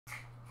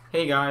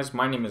Hey guys,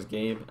 my name is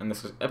Gabe, and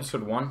this is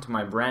episode 1 to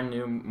my brand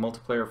new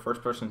multiplayer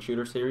first-person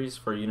shooter series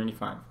for Unity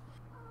 5.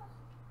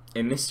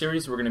 In this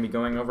series, we're going to be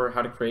going over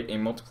how to create a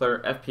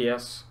multiplayer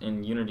FPS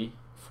in Unity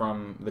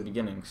from the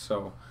beginning.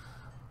 So,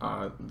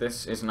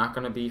 this is not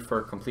going to be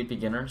for complete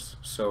beginners,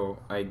 so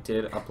I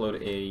did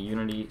upload a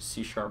Unity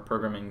C#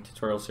 programming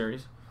tutorial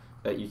series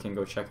that you can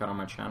go check out on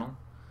my channel.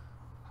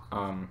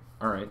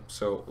 Alright,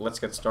 so let's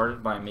get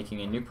started by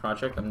making a new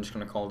project. I'm just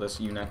going to call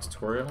this UNET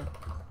Tutorial,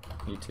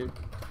 YouTube.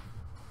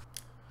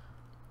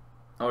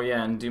 Oh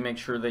yeah, and do make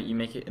sure that you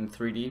make it in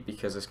 3D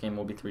because this game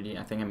will be 3D.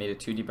 I think I made it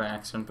 2D by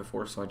accident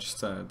before, so I just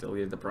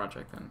deleted the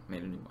project and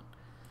made a new one.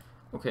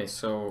 Okay,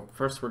 so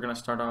first we're going to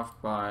start off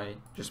by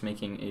just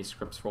making a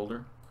scripts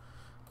folder.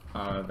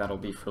 That'll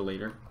be for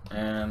later.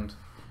 And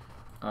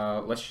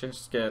let's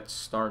just get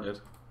started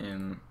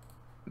in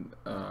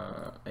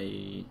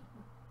a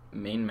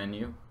main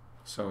menu.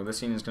 So this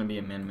scene is going to be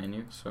a main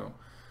menu. So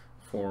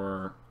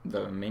for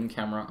the main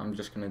camera, I'm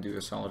just going to do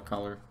a solid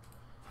color.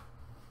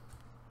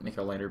 Make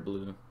a lighter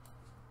blue.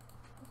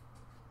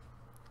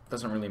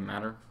 Doesn't really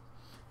matter.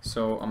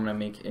 So I'm gonna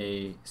make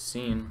a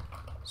scene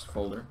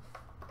folder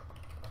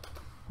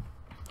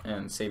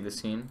and save the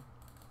scene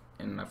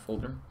in that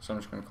folder. So I'm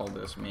just gonna call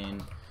this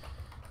main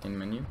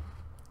menu,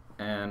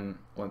 and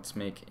let's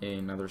make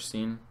another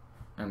scene,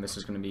 and this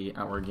is gonna be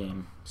our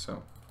game.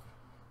 So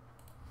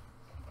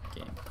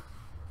game.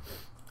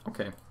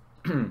 Okay.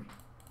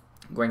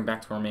 Going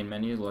back to our main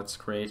menu, let's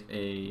create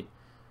a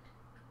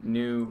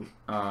new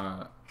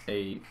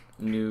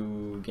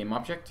game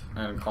object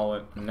and call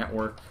it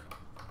Network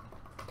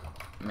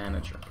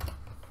Manager.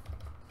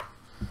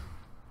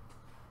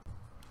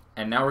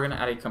 And now we're going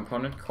to add a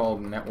component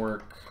called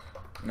Network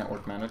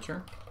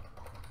Manager.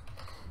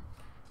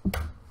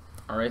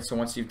 Alright, so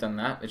once you've done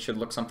that, it should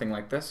look something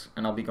like this,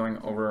 and I'll be going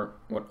over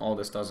what all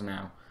this does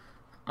now.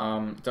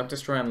 Don't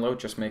destroy and load,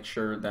 just make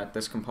sure that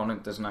this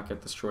component does not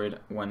get destroyed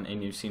when a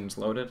new scene is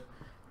loaded.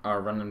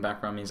 Run in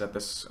background means that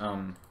this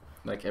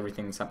like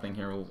everything that's happening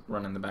here will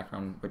run in the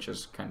background, which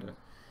is kind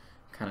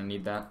of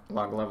need that.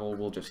 Log level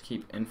will just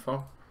keep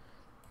info.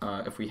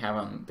 If we have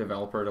on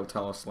developer, it'll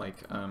tell us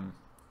like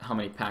how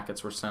many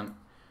packets were sent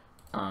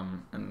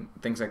and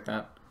things like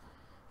that.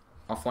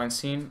 Offline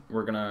scene,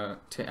 we're gonna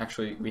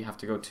we have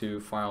to go to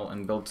File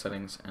and Build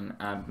Settings and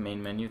add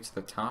Main Menu to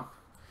the top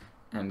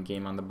and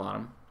Game on the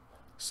bottom.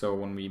 So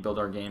when we build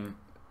our game,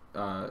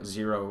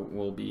 0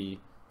 will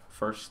be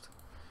first.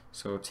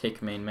 So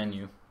take Main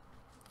Menu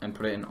and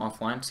put it in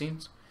offline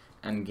scenes,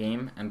 and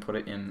game and put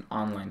it in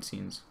online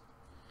scenes.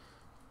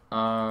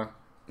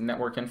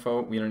 Network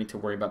info, we don't need to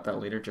worry about that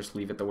later, just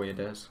leave it the way it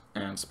is.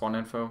 And spawn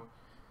info,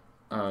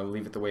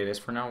 leave it the way it is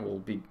for now. We'll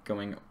be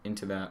going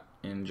into that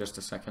in just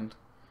a second.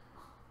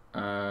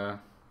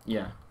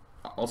 Yeah,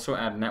 also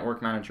add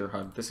Network Manager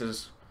HUD. This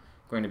is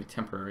going to be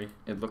temporary.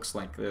 It looks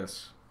like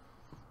this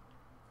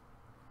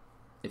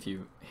if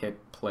you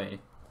hit play.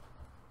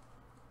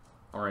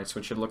 Alright, so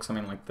it should look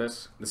something like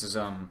this. This is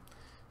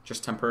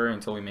just temporary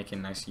until we make a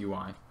nice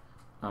UI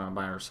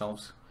by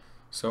ourselves.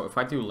 So if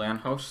I do LAN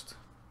host,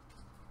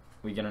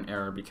 we get an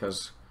error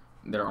because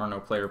there are no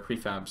player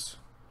prefabs.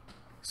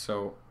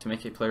 So to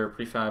make a player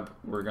prefab,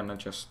 we're gonna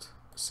just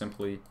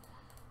simply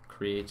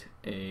create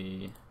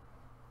a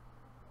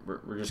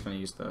we're just gonna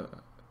use the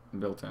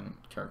built-in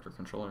character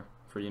controller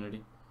for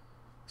Unity.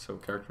 So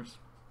characters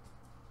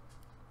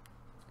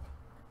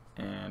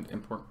and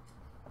import.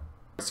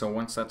 So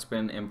once that's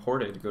been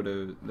imported, go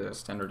to the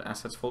standard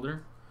assets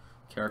folder,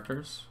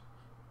 characters,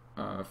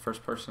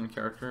 first person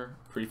character,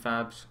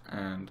 prefabs,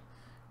 and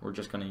we're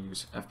just going to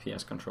use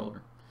FPS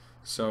controller.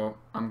 So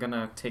I'm going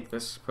to take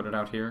this, put it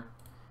out here,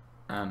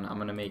 and I'm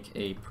going to make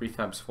a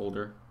prefabs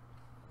folder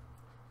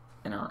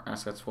in our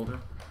assets folder.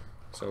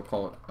 So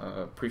call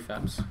it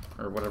prefabs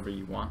or whatever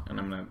you want, and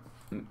I'm going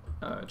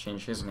to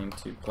change his name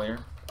to player,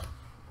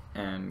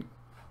 and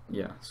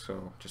yeah,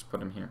 so just put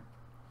him here.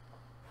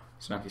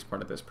 So now he's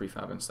part of this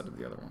prefab instead of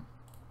the other one.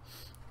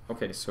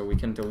 Okay, so we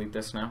can delete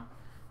this now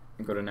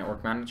and go to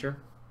Network Manager,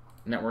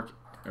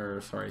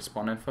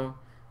 Spawn Info,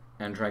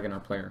 and drag in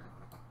our player.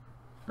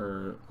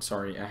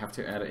 I have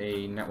to add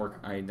a network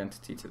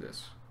identity to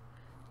this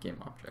game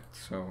object.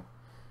 So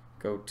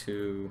go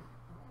to,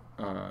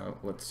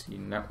 let's see,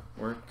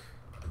 Network,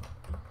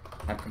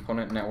 add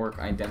component Network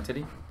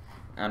Identity,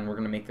 and we're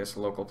going to make this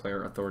local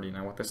player authority.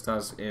 Now what this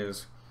does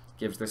is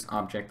gives this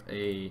object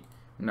a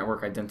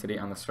network identity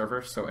on the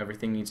server, so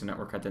everything needs a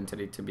network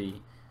identity to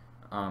be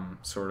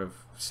sort of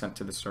sent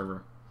to the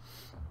server.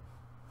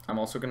 I'm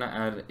also going to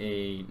add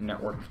a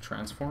network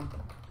transform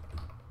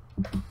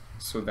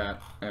so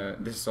that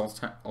this is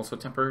also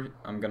temporary.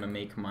 I'm going to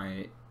make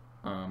my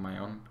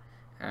own,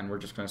 and we're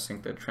just going to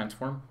sync the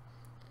transform.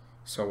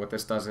 So what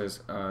this does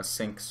is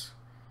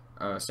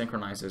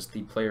synchronizes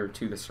the player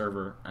to the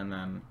server and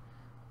then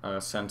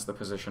sends the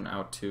position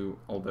out to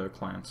all the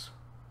clients.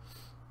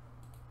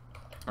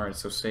 Alright,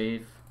 so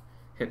save,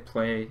 hit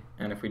play,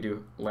 and if we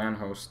do LAN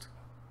host,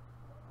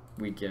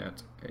 we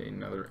get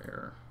another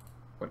error.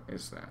 What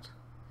is that?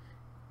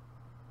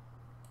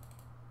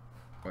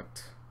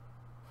 What?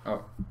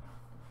 Oh,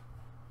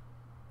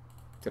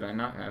 Did I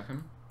not add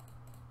him?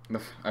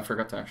 I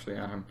forgot to actually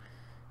add him.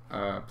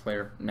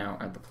 Player, now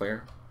add the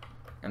player,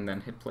 and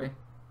then hit play.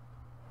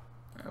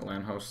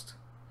 LAN host.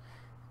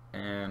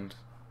 And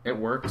it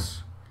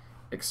works,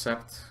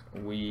 except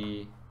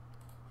we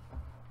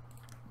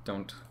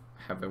don't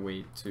have a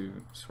way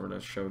to sort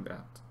of show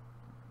that.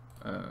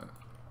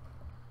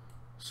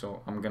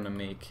 So I'm gonna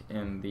make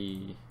in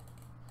the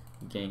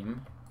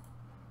game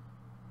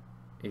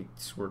a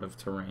sort of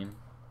terrain,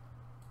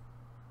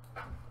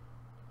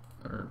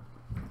 or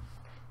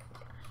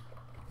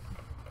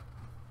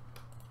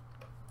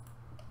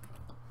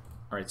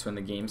alright, so in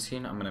the game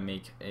scene I'm gonna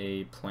make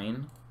a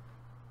plane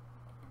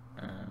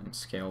and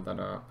scale that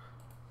up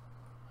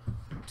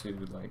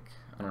to, like,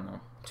 I don't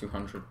know,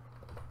 200.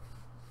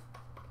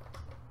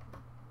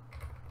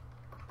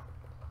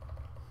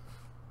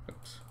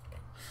 Oops.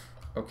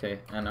 Okay,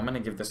 and I'm gonna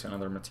give this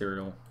another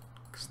material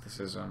because this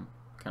is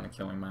kind of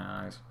killing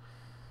my eyes.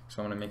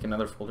 So I'm gonna make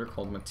another folder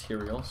called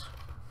materials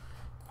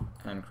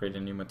and create a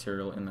new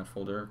material in that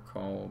folder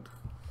called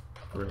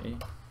gray.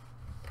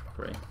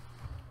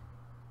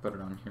 Put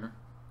it on here,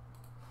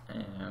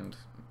 and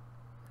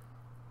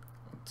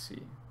let's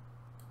see.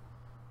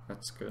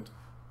 That's good.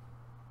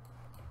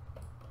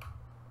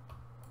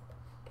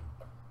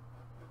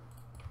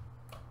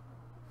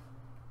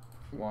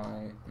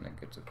 Y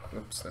negative.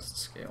 Oops, that's the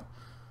scale.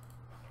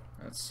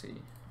 Let's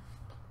see.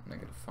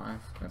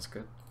 -5. That's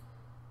good.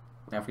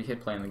 Now, if we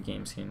hit play in the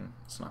game scene,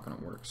 it's not going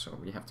to work. So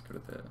we have to go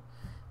to the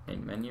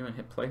main menu and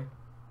hit play.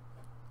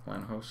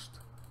 LAN host.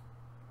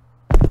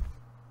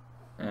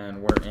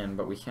 And we're in,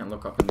 but we can't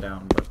look up and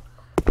down. But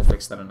we'll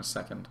fix that in a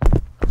second.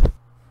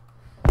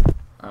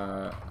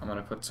 I'm going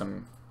to put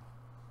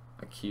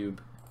a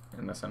cube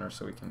in the center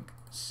so we can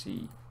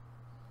see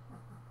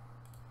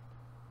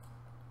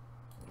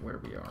where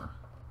we are.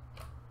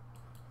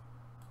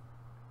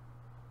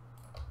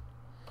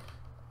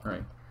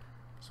 Alright,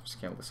 so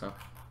scale this up.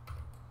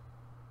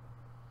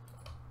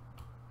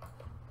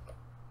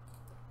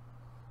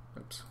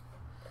 Oops.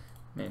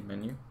 Main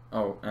menu.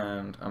 Oh,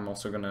 and I'm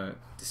also going to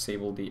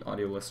disable the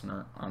audio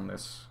listener on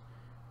this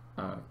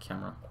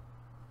camera.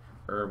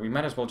 Or we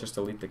might as well just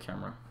delete the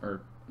camera,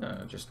 or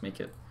just make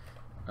it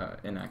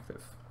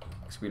inactive,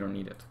 because we don't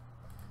need it.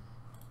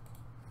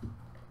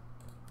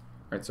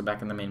 Alright, so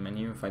back in the main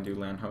menu, if I do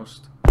LAN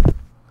host,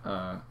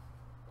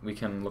 we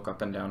can look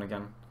up and down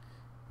again.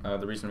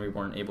 The reason we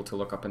weren't able to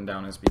look up and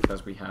down is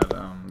because we had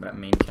that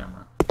main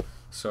camera.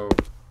 So,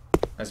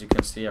 as you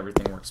can see,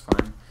 everything works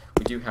fine.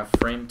 We do have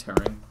frame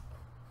tearing.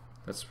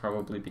 That's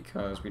probably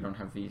because we don't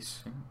have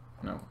vsync.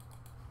 No.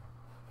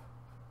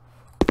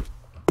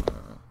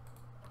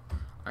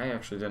 I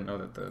actually didn't know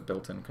that the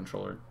built-in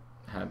controller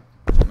had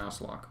mouse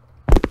lock.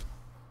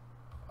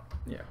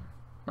 Yeah.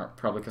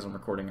 Probably because I'm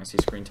recording, I see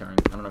screen tearing.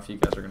 I don't know if you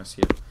guys are going to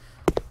see it.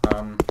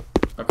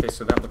 Okay,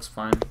 so that looks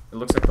fine. It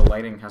looks like the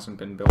lighting hasn't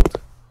been built.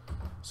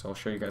 So I'll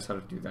show you guys how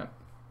to do that.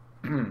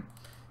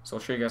 So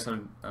I'll show you guys how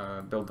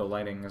to build the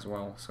lighting as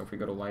well. So if we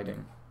go to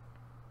lighting,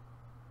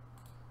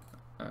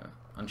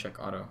 uncheck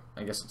auto.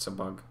 I guess it's a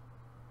bug.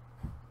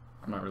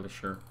 I'm not really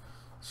sure.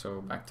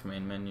 So back to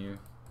main menu.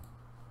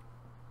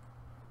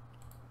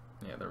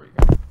 Yeah, there we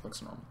go.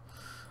 Looks normal.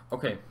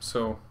 Okay,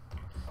 so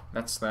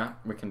that's that.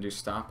 We can do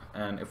stop,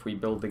 and if we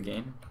build the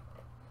game,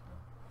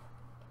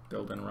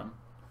 build and run,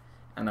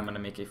 and I'm going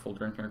to make a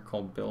folder in here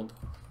called build,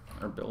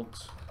 or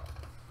builds.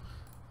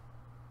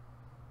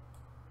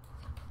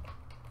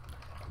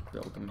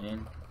 Build the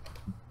main,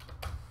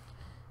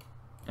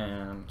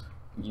 and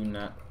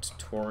UNET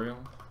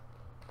tutorial.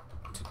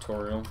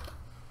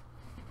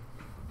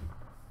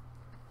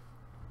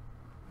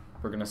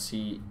 We're going to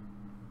see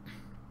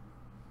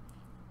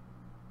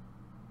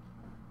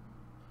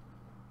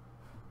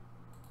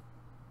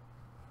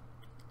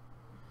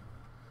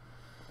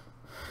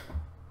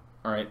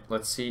alright,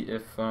 let's see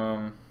if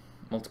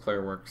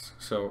multiplayer works.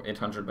 So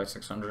 800 by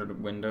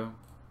 600 window,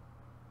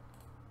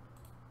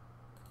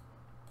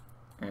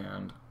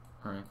 and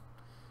alright,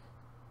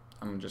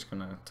 I'm just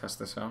gonna test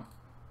this out.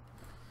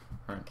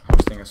 Alright,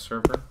 hosting a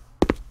server,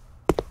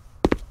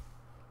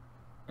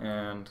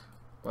 and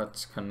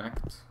let's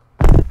connect.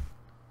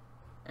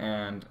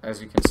 And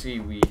as you can see,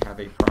 we have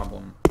a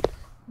problem.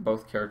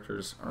 Both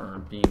characters are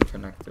being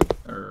connected,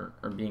 or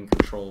are being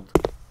controlled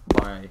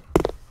by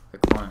the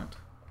client.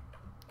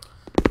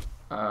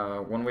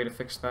 One way to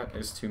fix that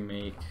is to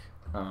make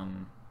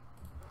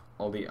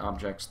all the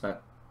objects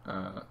that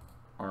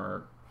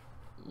are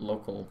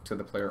local to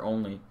the player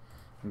only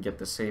and get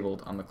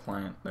disabled on the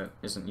client that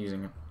isn't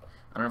using it.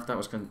 I don't know if that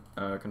was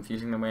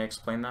confusing the way I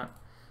explained that,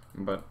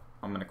 but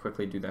I'm going to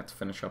quickly do that to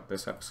finish up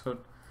this episode.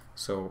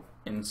 So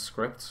in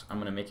scripts, I'm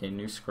going to make a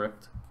new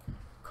script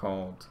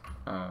called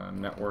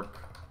network,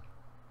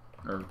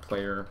 or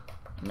player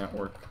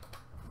network,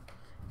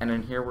 and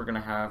in here we're going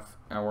to have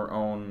our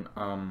own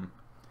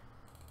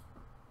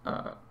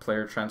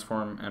player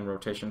transform and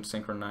rotation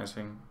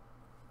synchronizing,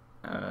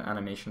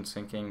 animation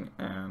syncing,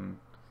 and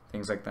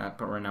things like that.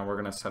 But right now we're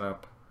going to set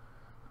up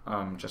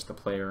just the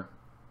player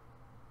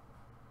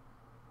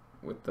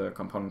with the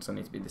components that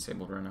need to be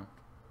disabled right now.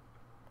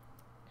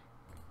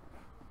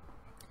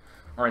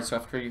 Alright, so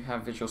after you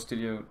have Visual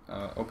Studio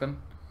open,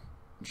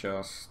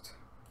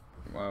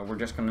 we're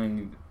just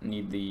going to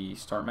need the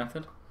start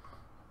method,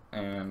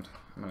 and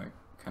I'm going to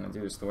kind of do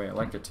this the way I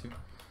like it to,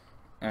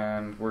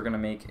 and we're going to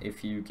make a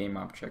few game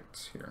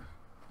objects here.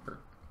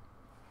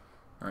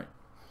 Alright,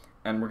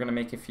 and we're going to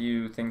make a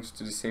few things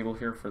to disable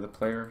here for the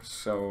player.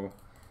 So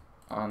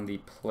on the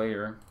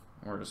player,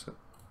 where is it?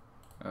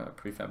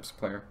 Prefabs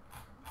player,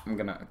 I'm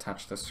going to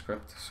attach this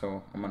script,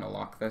 so I'm going to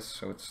lock this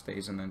so it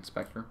stays in the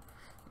inspector.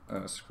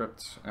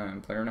 Scripts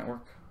and player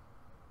network.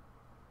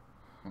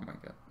 Oh my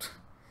god.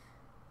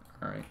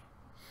 Alright.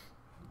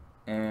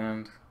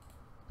 And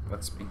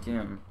let's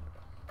begin.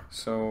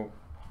 So,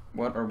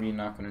 what are we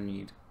not going to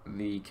need?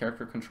 The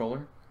character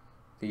controller,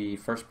 the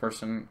first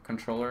person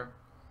controller,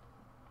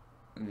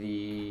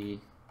 what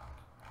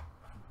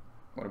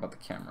about the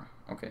camera?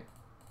 Okay.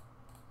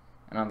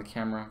 And on the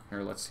camera,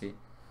 here, let's see.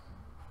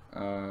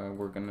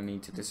 We're going to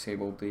need to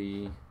disable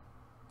the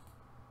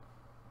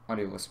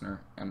audio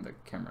listener and the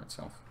camera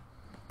itself.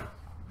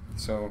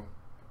 So,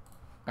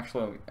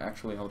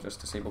 actually, I'll just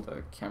disable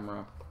the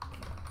camera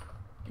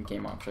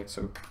game object.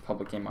 So,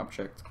 public game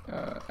object,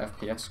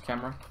 FPS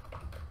camera,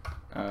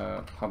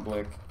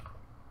 public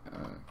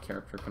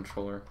character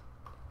controller,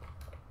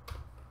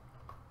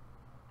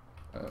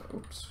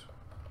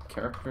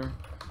 character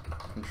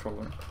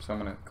controller. So I'm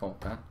gonna call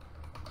it that.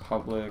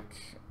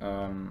 Public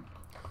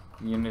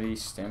Unity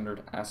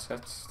standard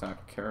assets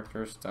dot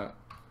characters dot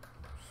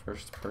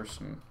first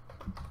person.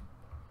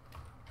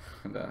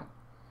 The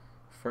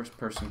first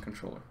person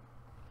controller.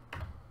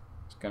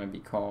 It's gonna be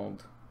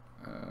called,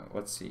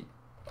 let's see,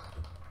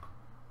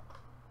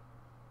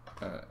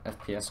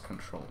 FPS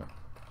controller.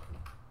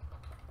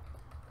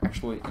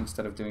 Actually,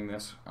 instead of doing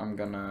this, I'm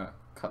gonna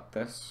cut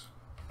this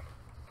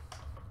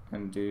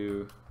and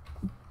do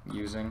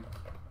using.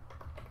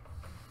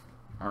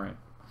 Alright.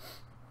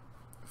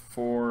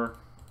 For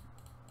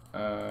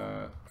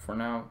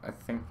now, I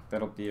think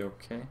that'll be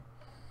okay.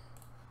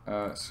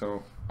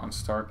 So on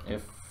start,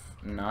 if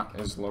not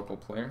is local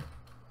player.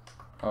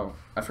 Oh,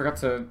 I forgot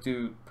to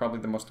do probably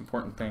the most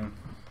important thing,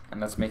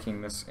 and that's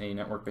making this a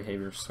network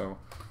behavior. So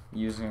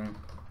using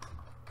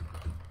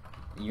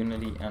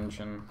Unity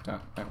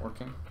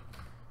engine.networking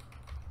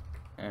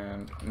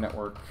and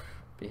network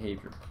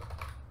behavior.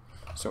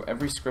 So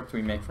every script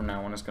we make from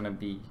now on is going to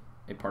be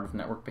a part of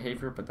network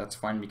behavior, but that's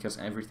fine because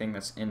everything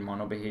that's in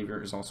mono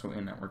behavior is also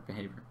in network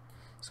behavior.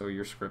 So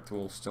your script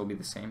will still be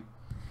the same.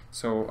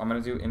 So I'm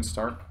going to do in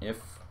start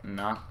if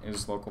not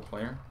is local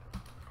player.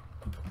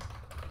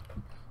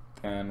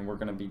 Then we're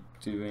going to be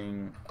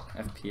doing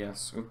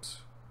FPS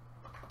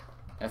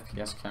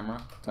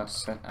camera dot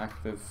set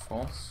active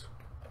false,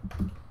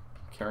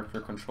 character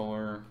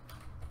controller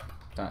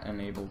dot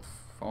enabled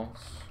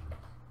false,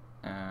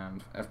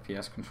 and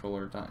FPS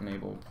controller dot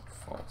enabled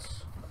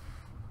false.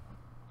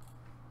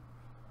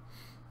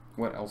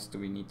 What else do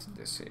we need to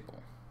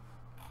disable?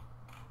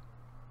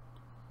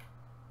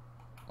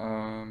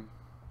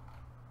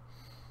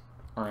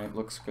 Alright,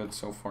 looks good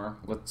so far.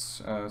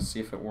 Let's see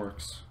if it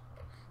works.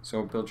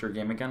 So build your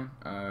game again,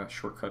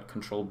 shortcut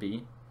Control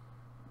B,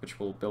 which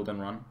will build and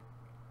run,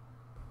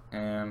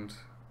 and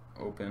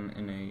open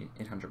in a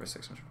 800 by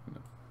 600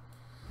 window.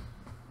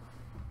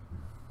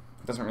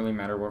 It doesn't really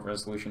matter what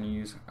resolution you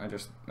use. I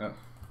just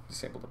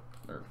disable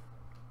or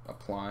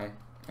apply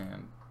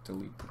and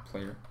delete the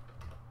player.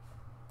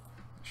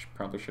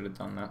 Probably should have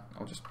done that.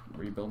 I'll just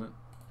rebuild it.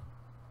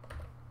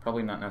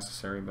 Probably not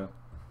necessary, but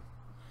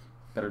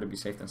better to be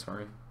safe than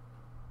sorry.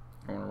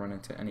 I don't want to run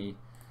into any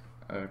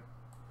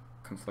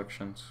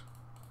conflictions,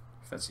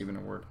 if that's even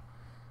a word.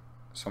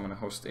 So I'm going to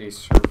host a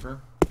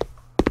server,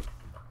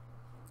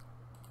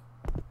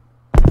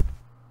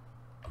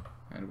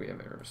 and we have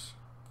errors.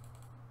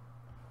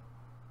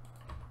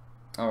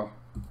 Oh,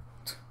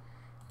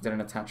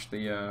 didn't attach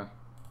the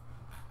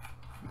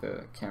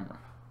camera.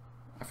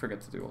 I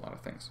forget to do a lot of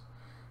things.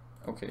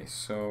 Okay,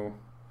 so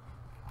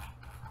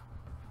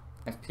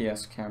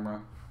FPS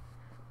camera.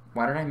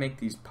 Why did I make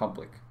these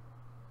public?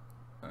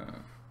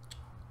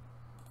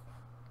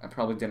 I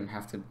probably didn't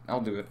have to.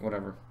 I'll do it,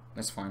 whatever.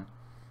 That's fine.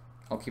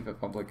 I'll keep it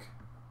public.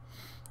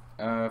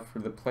 For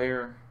the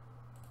player,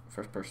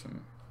 first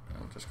person,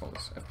 I'll just call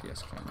this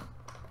FPS camera.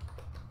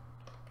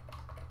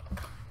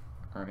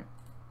 Alright.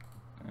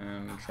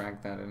 And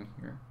drag that in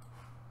here.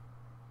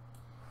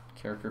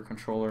 Character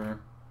controller,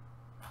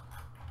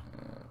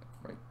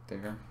 right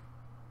there.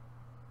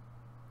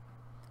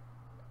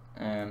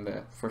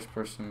 And first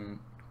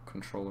person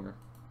controller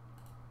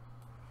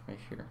right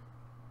here.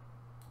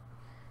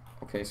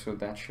 Okay, so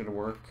that should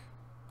work.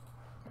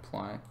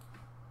 Apply,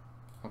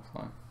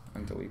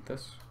 and delete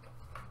this.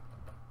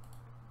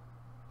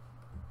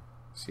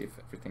 See if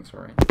everything's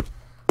alright.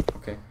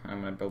 Okay, I'm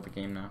gonna build the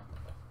game now.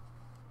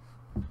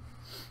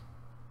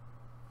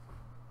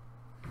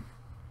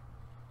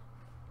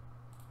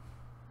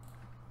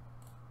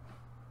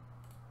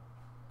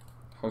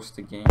 Host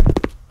the game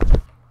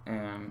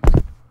and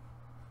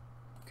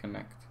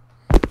connect.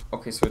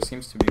 Okay, so it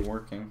seems to be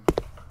working,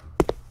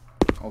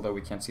 although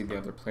we can't see the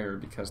other player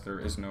because there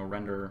is no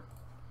render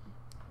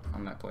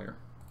on that player.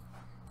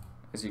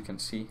 As you can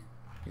see,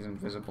 he's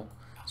invisible.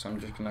 So I'm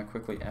just gonna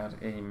quickly add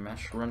a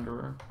mesh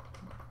renderer,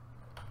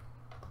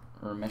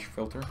 or a mesh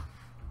filter,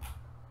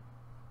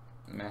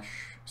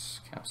 mesh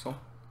capsule,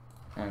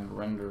 and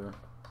render.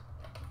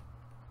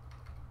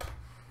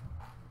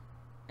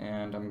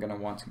 And I'm gonna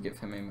want to give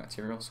him a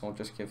material, so I'll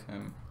just give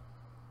him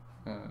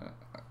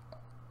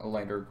a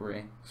lighter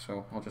gray.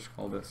 So I'll just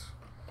call this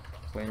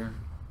player.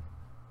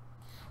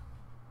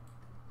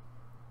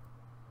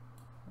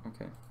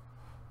 Okay.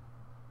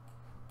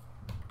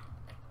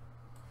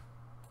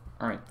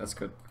 Alright, that's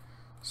good.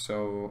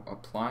 So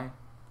apply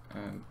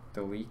and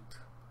delete,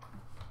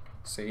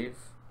 save,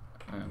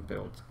 and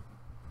build.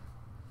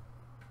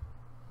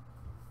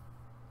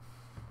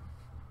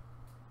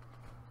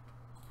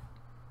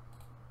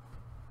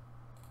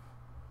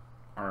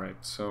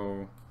 Alright,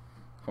 so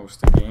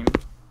host a game,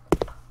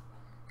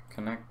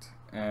 connect,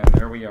 and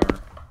there we are.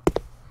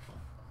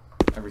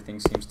 Everything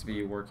seems to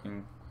be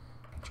working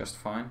just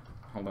fine.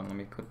 Hold on, let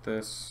me put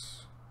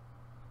this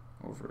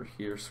over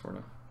here, sort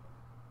of.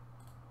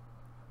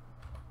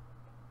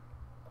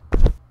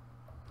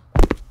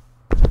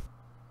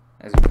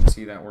 As you can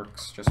see, that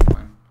works just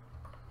fine.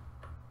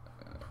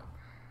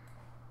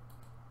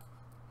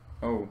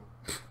 Oh,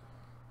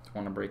 don't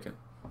want to break it.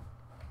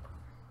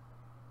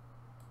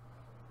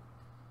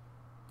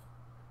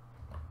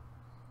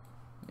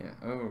 Yeah,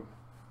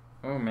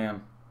 oh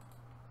man,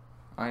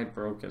 I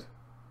broke it.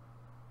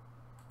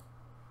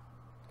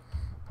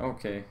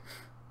 Okay,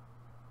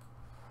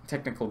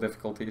 technical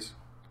difficulties.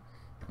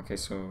 Okay,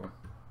 so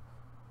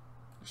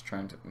just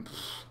trying to.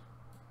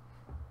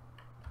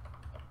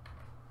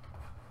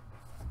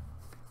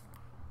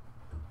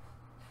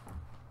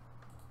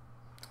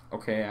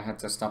 Okay, I had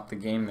to stop the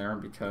game there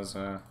because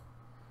uh-oh.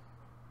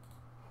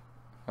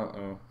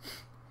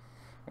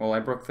 Well, I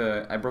broke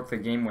the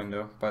game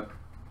window, but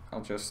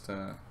I'll just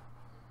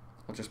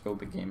build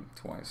the game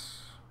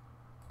twice,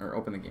 or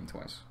open the game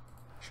twice.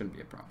 Shouldn't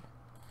be a problem.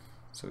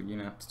 So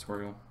UNET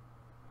tutorial,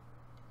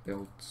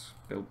 build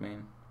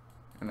main,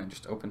 and then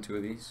just open two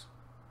of these.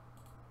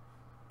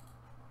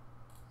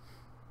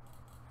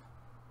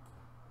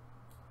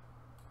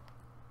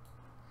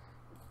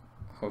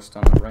 Host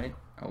on the right,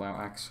 allow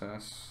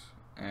access,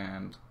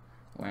 and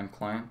LAN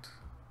client,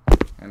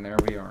 and there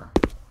we are.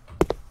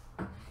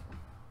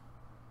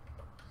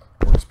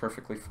 Works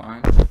perfectly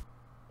fine.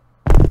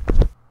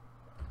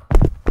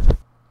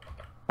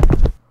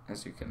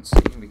 As you can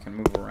see, we can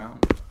move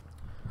around.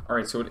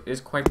 Alright, so it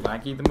is quite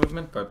laggy, the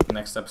movement, but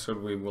next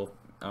episode we will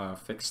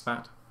fix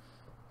that.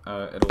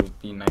 It'll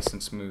be nice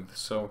and smooth.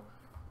 So,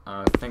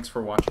 thanks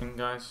for watching,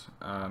 guys.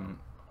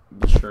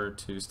 Be sure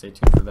to stay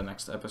tuned for the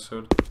next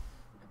episode,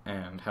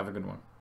 and have a good one.